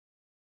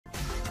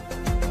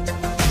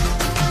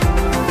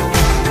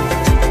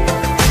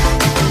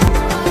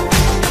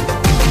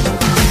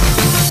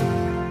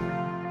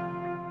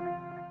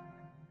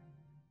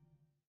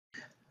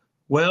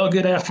Well,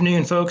 good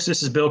afternoon, folks.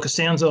 This is Bill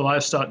Costanzo,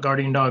 Livestock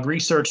Guardian Dog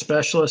Research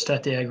Specialist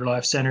at the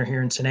AgriLife Center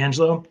here in San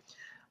Angelo.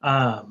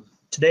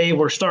 Today,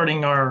 we're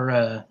starting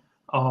our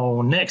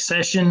next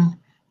session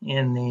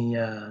in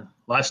the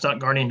Livestock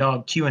Guardian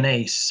Dog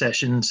Q&A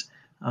sessions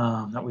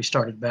that we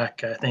started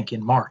back, I think,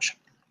 in March.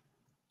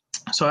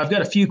 So I've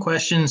got a few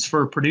questions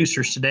for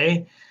producers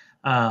today.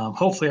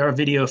 Hopefully, our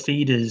video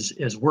feed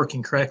is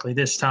working correctly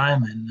this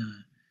time, and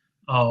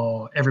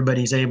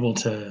everybody's able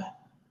to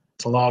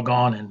log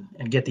on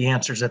and get the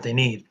answers that they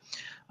need.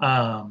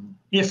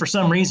 If for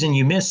some reason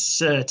you miss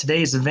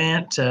today's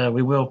event,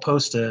 we will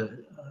post a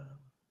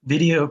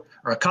video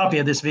or a copy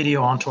of this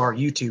video onto our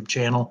YouTube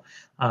channel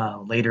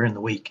later in the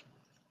week.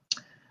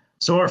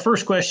 So our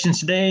first question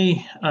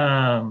today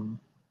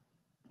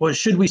was,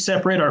 should we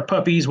separate our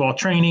puppies while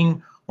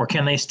training, or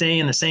can they stay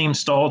in the same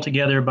stall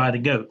together by the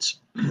goats?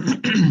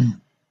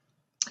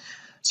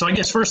 So I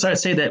guess first I'd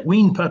say that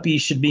weaned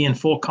puppies should be in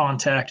full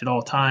contact at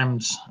all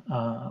times,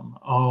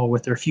 all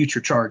with their future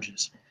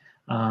charges.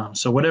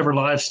 So whatever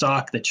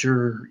livestock that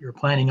you're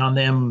planning on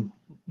them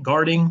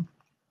guarding,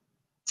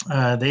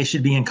 they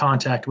should be in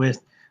contact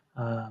with,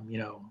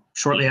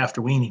 shortly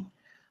after weaning.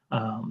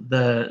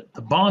 The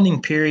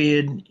bonding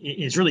period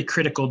is really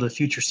critical to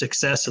future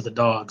success of the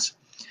dogs.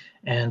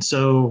 And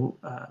so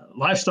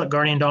livestock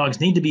guardian dogs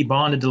need to be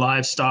bonded to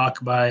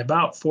livestock by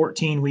about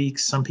 14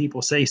 weeks. Some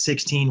people say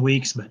 16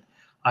 weeks, but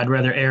I'd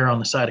rather err on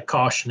the side of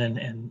caution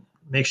and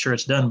make sure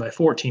it's done by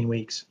 14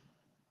 weeks.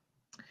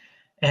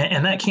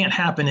 And that can't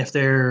happen if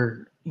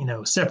they're,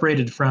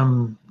 separated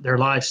from their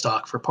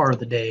livestock for part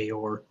of the day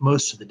or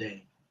most of the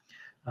day.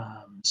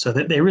 So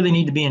that they really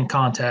need to be in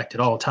contact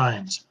at all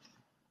times.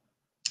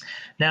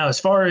 Now, as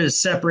far as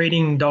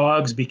separating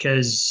dogs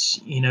because,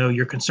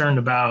 you're concerned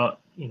about,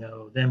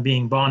 them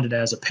being bonded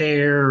as a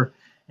pair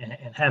and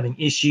having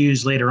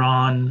issues later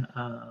on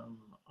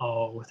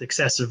with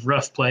excessive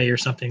rough play or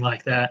something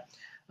like that,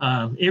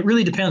 it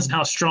really depends on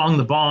how strong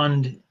the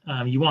bond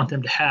you want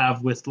them to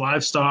have with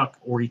livestock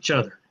or each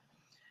other.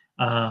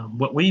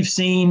 What we've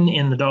seen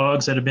in the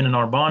dogs that have been in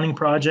our bonding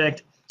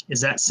project is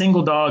that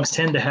single dogs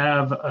tend to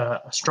have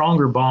a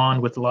stronger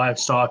bond with the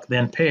livestock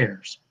than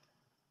pairs.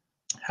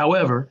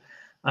 However,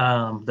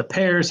 the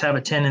pairs have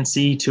a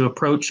tendency to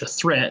approach a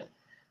threat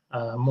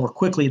more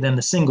quickly than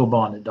the single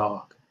bonded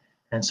dog.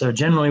 And so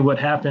generally what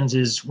happens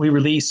is we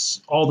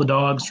release all the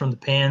dogs from the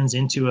pens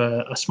into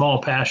a small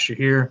pasture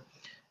here.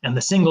 And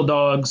the single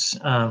dogs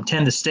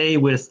tend to stay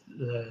with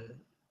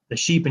the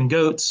sheep and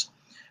goats,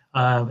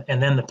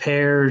 and then the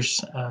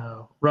pairs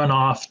run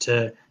off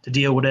to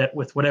deal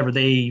with whatever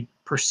they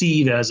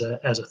perceive as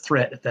a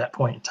threat at that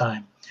point in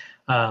time.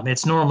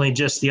 It's normally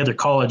just the other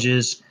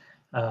colleges,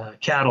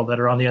 cattle that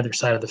are on the other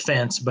side of the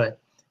fence, but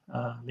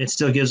it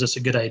still gives us a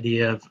good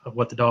idea of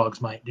what the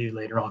dogs might do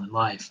later on in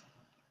life.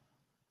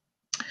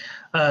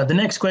 The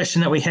next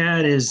question that we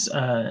had is,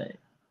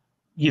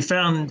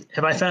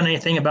 have I found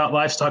anything about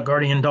livestock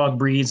guardian dog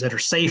breeds that are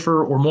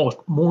safer or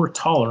more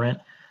tolerant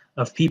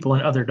of people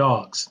and other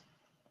dogs?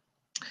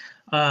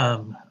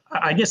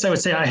 I guess I would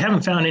say I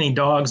haven't found any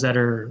dogs that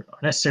are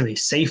necessarily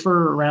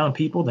safer around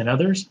people than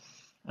others.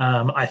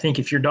 I think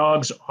if your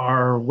dogs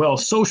are well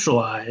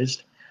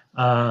socialized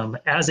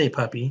as a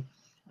puppy,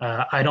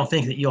 I don't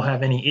think that you'll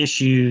have any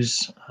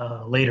issues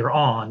later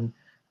on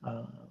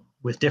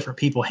with different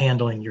people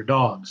handling your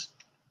dogs.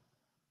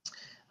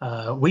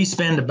 We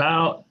spend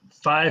about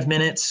 5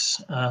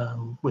 minutes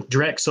with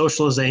direct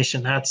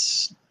socialization.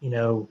 That's,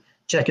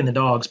 checking the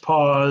dog's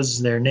paws,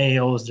 their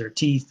nails, their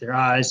teeth, their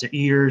eyes, their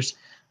ears,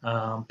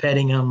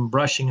 petting them,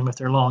 brushing them if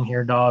they're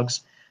long-haired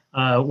dogs.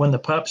 When the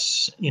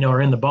pups,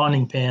 are in the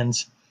bonding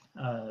pens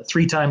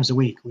 3 times a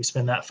week, we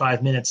spend that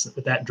 5 minutes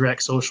with that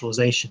direct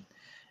socialization.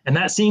 And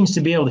that seems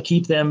to be able to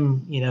keep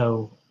them,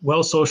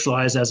 well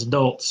socialized as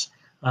adults,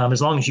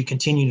 as long as you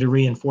continue to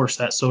reinforce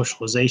that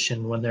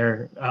socialization when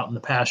they're out in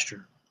the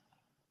pasture.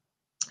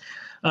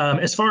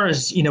 As far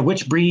as,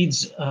 which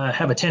breeds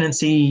have a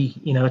tendency,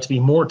 to be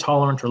more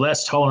tolerant or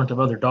less tolerant of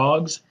other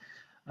dogs,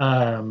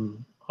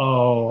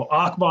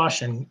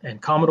 Akbash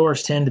and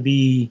Commodores tend to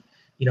be,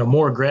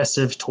 more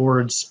aggressive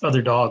towards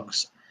other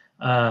dogs.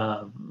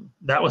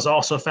 That was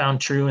also found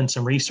true in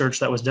some research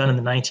that was done in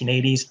the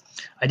 1980s.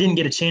 I didn't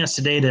get a chance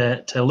today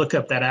to look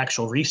up that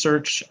actual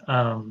research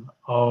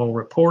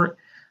report,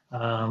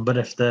 but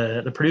if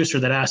the producer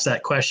that asked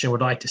that question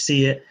would like to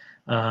see it,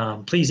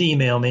 please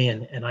email me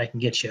and I can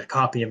get you a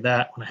copy of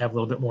that when I have a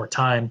little bit more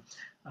time.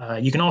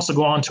 You can also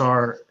go on to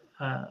our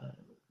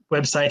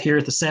website here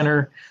at the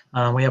center.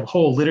 We have a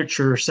whole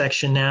literature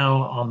section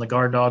now on the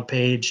guard dog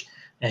page,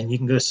 and you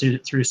can go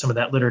through some of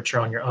that literature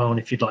on your own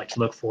if you'd like to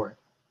look for it.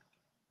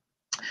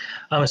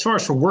 As far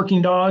as for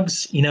working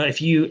dogs,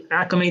 if you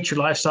acclimate your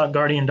livestock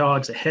guardian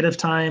dogs ahead of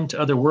time to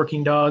other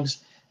working dogs,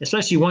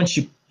 especially once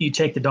you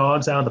take the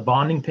dogs out of the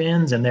bonding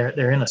pens and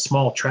they're in a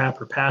small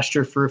trap or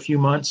pasture for a few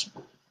months,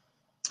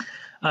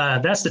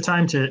 that's the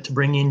time to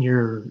bring in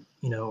your,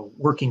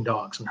 working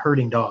dogs and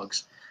herding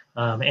dogs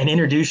and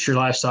introduce your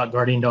livestock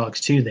guardian dogs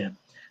to them.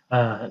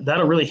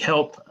 That'll really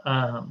help,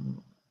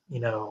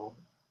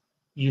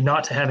 you you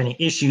not to have any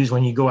issues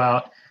when you go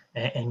out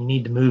and you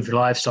need to move your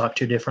livestock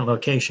to a different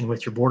location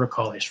with your border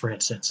collies, for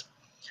instance.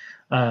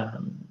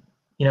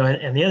 You know,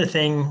 and the other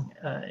thing,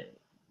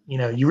 you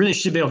know, you really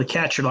should be able to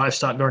catch your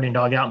livestock guardian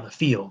dog out in the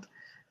field.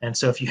 And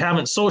so if you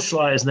haven't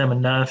socialized them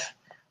enough,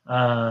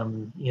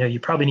 you know, you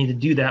probably need to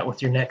do that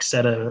with your next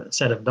set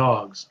of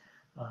dogs,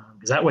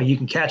 because that way you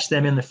can catch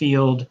them in the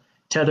field,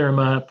 tether them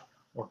up,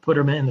 or put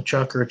them in the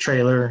truck or a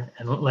trailer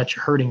and let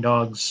your herding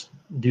dogs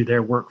do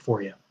their work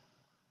for you.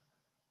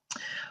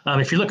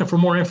 If you're looking for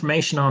more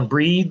information on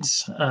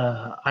breeds,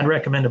 I'd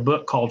recommend a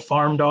book called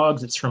Farm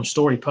Dogs. It's from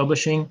Story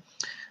Publishing.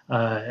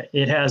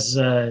 It has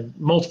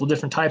multiple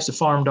different types of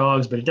farm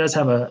dogs, but it does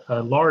have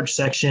a large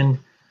section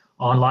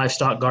on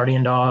livestock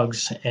guardian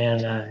dogs,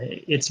 and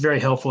it's very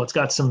helpful. It's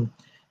got some,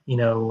 you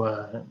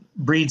know,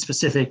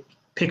 breed-specific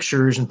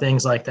pictures and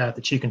things like that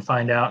that you can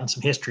find out, and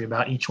some history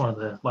about each one of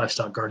the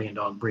livestock guardian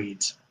dog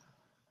breeds.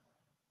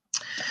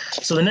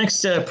 So the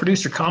next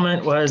producer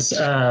comment was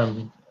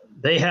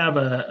they have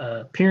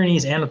a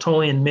Pyrenees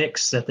Anatolian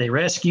mix that they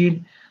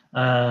rescued.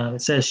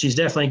 It says she's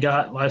definitely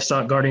got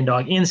livestock guardian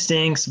dog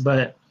instincts,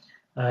 but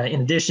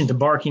in addition to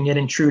barking at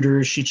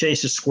intruders, she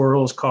chases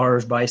squirrels,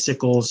 cars,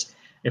 bicycles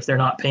if they're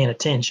not paying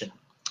attention.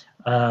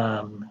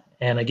 And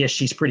I guess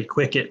she's pretty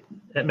quick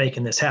at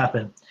making this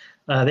happen.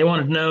 They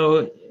wanted to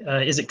know,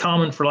 is it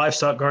common for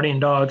livestock guardian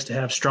dogs to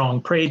have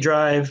strong prey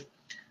drive?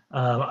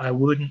 I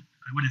would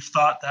have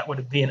thought that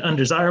would be an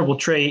undesirable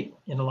trait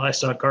in a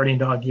livestock guardian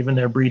dog, given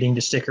their breeding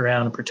to stick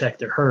around and protect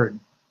their herd,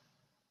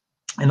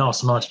 and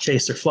also not to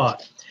chase their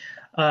flock.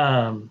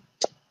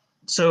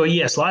 So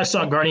yes,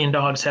 livestock guardian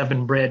dogs have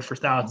been bred for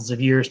thousands of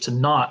years to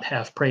not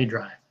have prey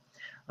drive.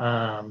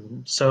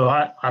 So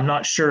I'm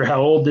not sure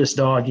how old this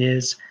dog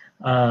is.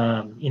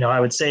 You know, I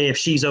would say if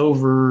she's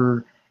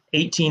over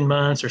 18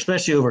 months, or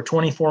especially over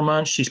 24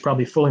 months, she's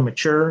probably fully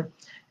mature.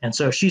 And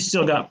so if she's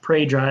still got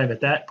prey drive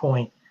at that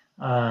point,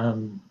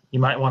 you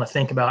might want to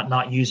think about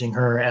not using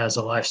her as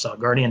a livestock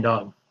guardian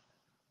dog.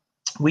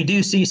 We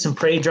do see some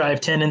prey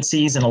drive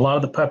tendencies in a lot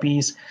of the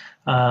puppies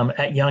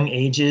at young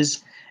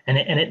ages, and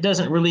it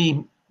doesn't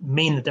really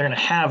mean that they're going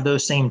to have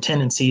those same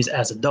tendencies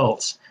as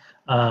adults.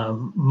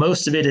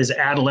 Most of it is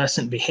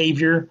adolescent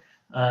behavior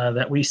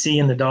that we see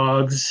in the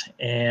dogs,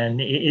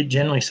 and it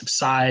generally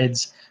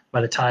subsides by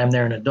the time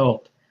they're an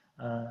adult.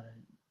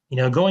 You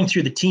know, going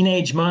through the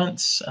teenage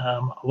months,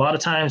 a lot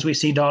of times we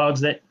see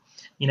dogs that,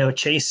 you know,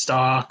 chase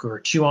stock or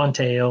chew on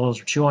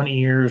tails or chew on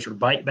ears or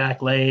bite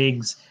back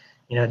legs,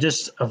 you know,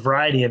 just a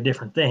variety of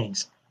different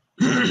things.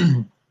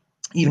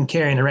 Even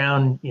carrying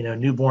around, you know,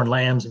 newborn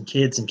lambs and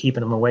kids and keeping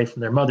them away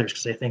from their mothers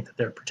because they think that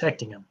they're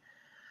protecting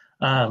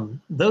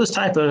them. Those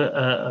type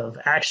of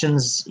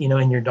actions, you know,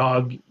 in your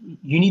dog,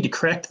 you need to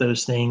correct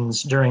those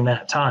things during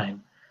that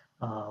time.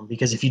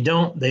 Because if you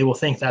don't, they will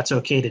think that's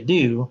okay to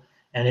do,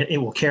 and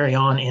it will carry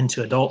on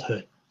into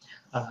adulthood.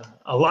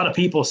 A lot of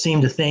people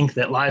seem to think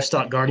that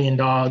livestock guardian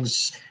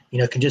dogs, you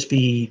know, can just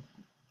be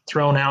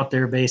thrown out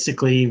there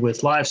basically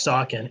with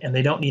livestock and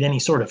they don't need any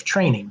sort of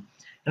training.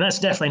 And that's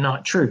definitely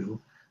not true.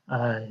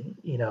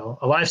 You know,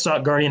 a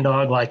livestock guardian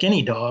dog, like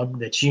any dog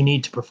that you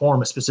need to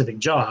perform a specific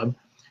job,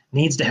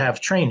 needs to have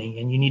training,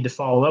 and you need to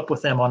follow up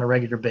with them on a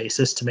regular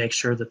basis to make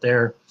sure that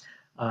they're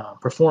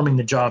performing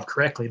the job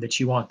correctly that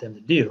you want them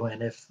to do.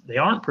 And if they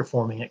aren't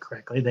performing it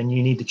correctly, then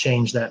you need to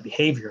change that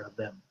behavior of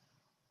them.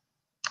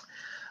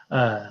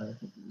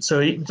 So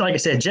like I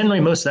said, generally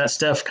most of that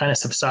stuff kind of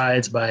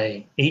subsides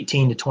by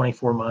 18 to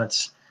 24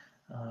 months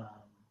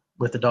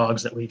with the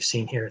dogs that we've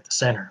seen here at the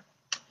center.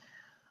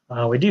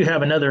 We do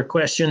have another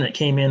question that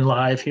came in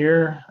live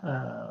here.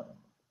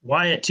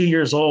 Why at 2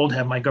 years old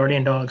have my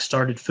guardian dogs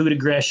started food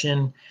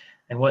aggression,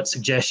 and what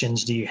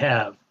suggestions do you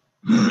have?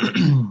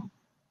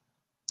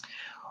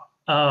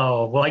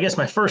 Oh, well, I guess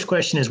my first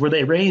question is, were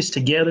they raised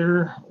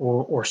together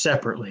or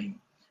separately?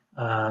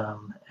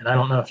 And I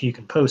don't know if you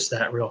can post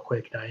that real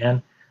quick,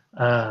 Diane.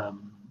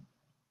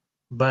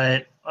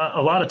 But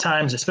a lot of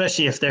times,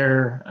 especially if they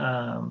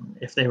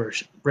were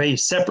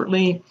raised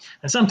separately,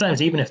 and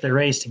sometimes even if they're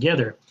raised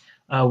together,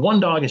 one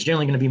dog is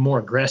generally going to be more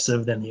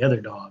aggressive than the other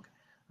dog.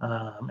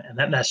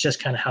 And that's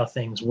just kind of how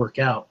things work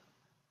out.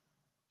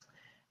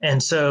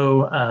 And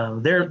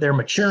so they're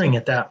maturing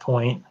at that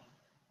point.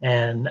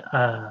 And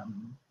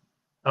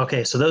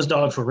okay, so those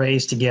dogs were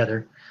raised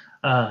together.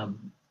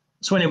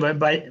 So anyway,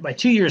 by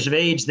 2 years of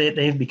age,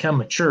 they've become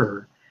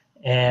mature.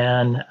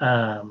 And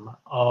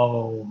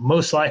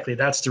most likely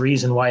that's the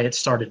reason why it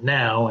started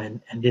now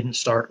and didn't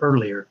start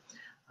earlier,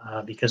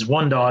 because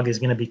one dog is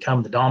going to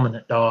become the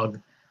dominant dog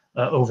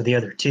over the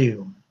other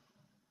two.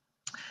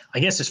 I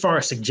guess as far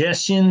as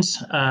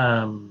suggestions,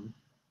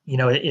 you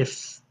know,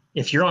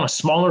 if you're on a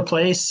smaller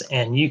place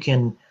and you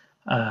can,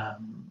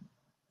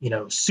 you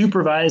know,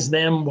 supervise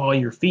them while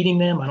you're feeding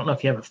them. I don't know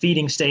if you have a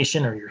feeding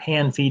station or you're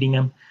hand feeding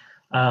them.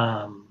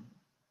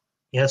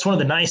 Yeah, it's one of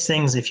the nice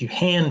things if you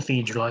hand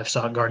feed your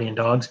livestock guardian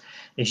dogs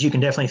is you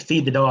can definitely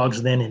feed the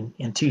dogs then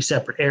in two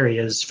separate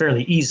areas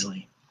fairly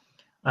easily.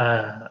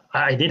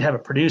 I did have a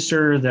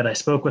producer that I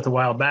spoke with a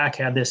while back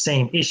had this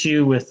same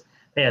issue with,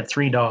 they had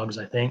 3 dogs,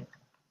 I think.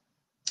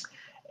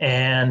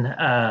 And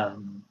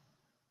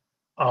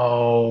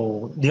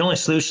the only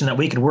solution that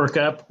we could work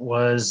up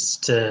was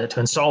to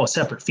install a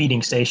separate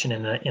feeding station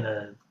in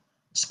a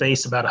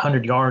space about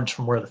 100 yards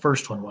from where the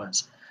first one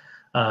was.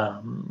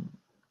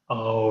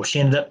 She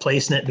ended up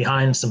placing it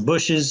behind some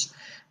bushes,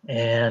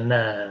 and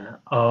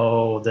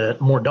the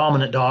more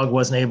dominant dog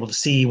wasn't able to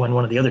see when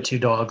one of the other two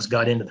dogs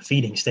got into the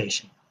feeding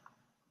station.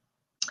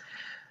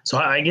 So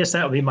I guess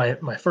that would be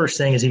my first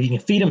thing, is if you can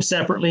feed them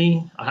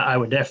separately, I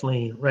would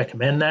definitely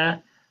recommend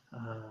that.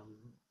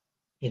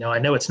 I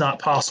know it's not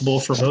possible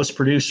for most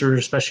producers,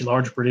 especially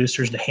larger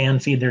producers, to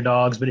hand feed their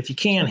dogs, but if you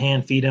can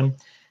hand feed them,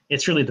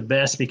 it's really the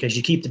best, because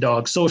you keep the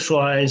dog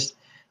socialized,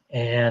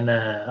 and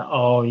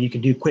you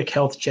can do quick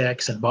health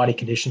checks and body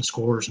condition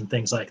scores and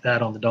things like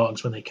that on the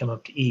dogs when they come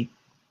up to eat.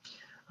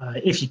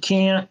 If you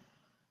can't,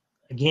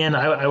 again,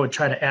 I would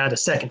try to add a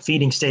second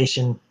feeding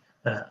station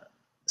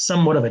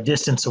somewhat of a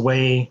distance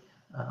away,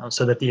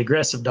 so that the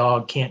aggressive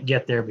dog can't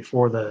get there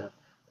before the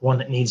one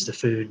that needs the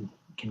food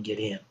can get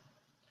in.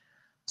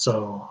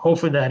 So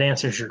hopefully that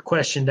answers your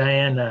question,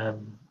 Diane.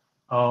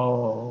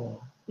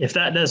 If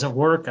that doesn't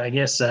work, I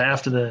guess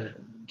after the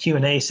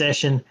Q&A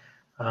session,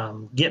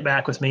 get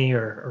back with me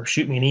or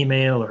shoot me an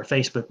email or a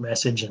Facebook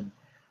message, and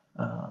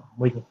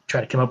we can try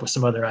to come up with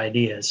some other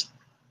ideas.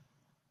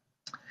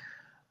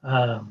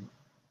 I'm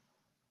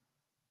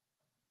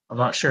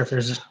not sure if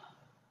there's...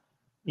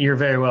 You're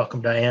very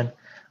welcome, Diane.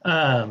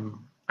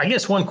 I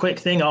guess one quick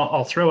thing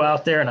I'll throw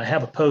out there, and I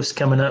have a post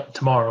coming up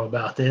tomorrow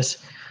about this.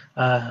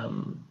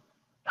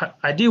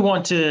 I do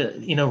want to,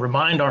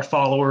 remind our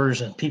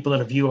followers and people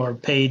that view our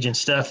page and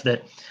stuff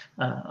that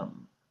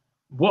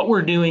what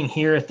we're doing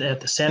here at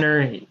the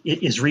center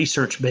is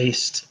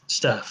research-based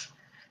stuff.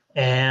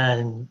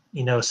 And,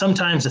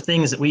 sometimes the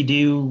things that we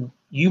do,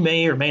 you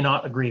may or may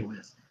not agree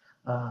with.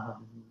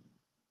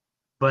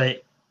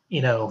 But,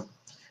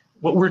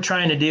 what we're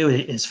trying to do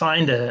is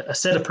find a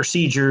set of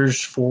procedures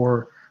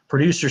for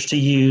producers to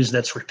use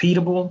that's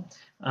repeatable,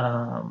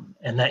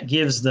 and that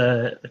gives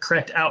the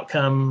correct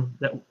outcome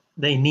that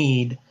they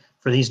need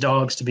for these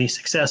dogs to be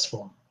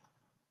successful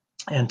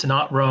and to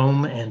not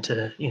roam and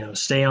to,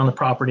 stay on the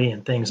property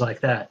and things like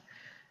that.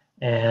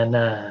 And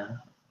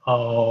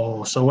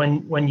so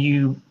when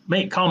you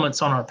make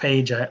comments on our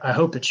page, I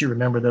hope that you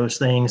remember those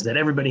things, that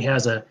everybody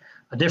has a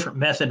different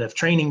method of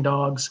training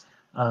dogs.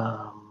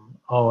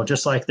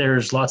 Just like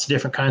there's lots of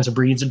different kinds of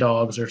breeds of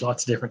dogs, there's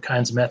lots of different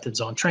kinds of methods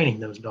on training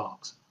those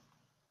dogs.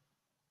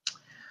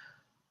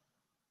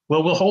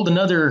 Well, we'll hold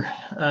another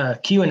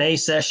Q&A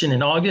session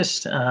in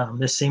August.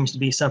 This seems to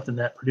be something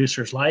that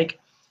producers like.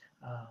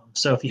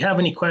 So if you have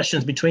any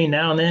questions between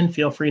now and then,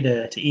 feel free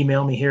to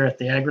email me here at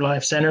the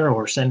AgriLife Center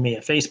or send me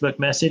a Facebook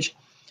message.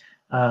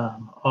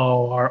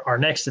 Our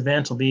next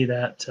event will be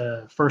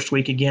that first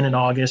week again in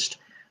August.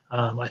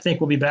 I think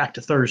we'll be back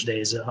to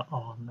Thursdays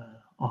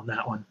on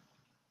that one.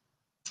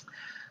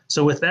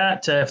 So with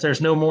that, if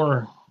there's no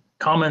more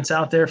comments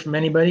out there from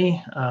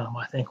anybody,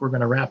 I think we're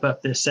going to wrap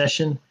up this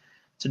session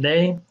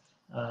today.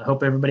 I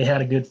hope everybody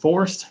had a good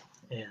 4th,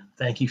 and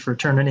thank you for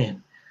turning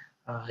in.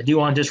 I do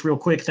want to just real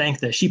quick thank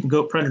the Sheep and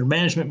Goat Predator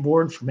Management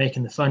Board for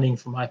making the funding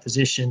for my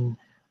position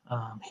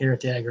here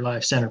at the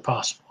AgriLife Center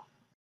possible.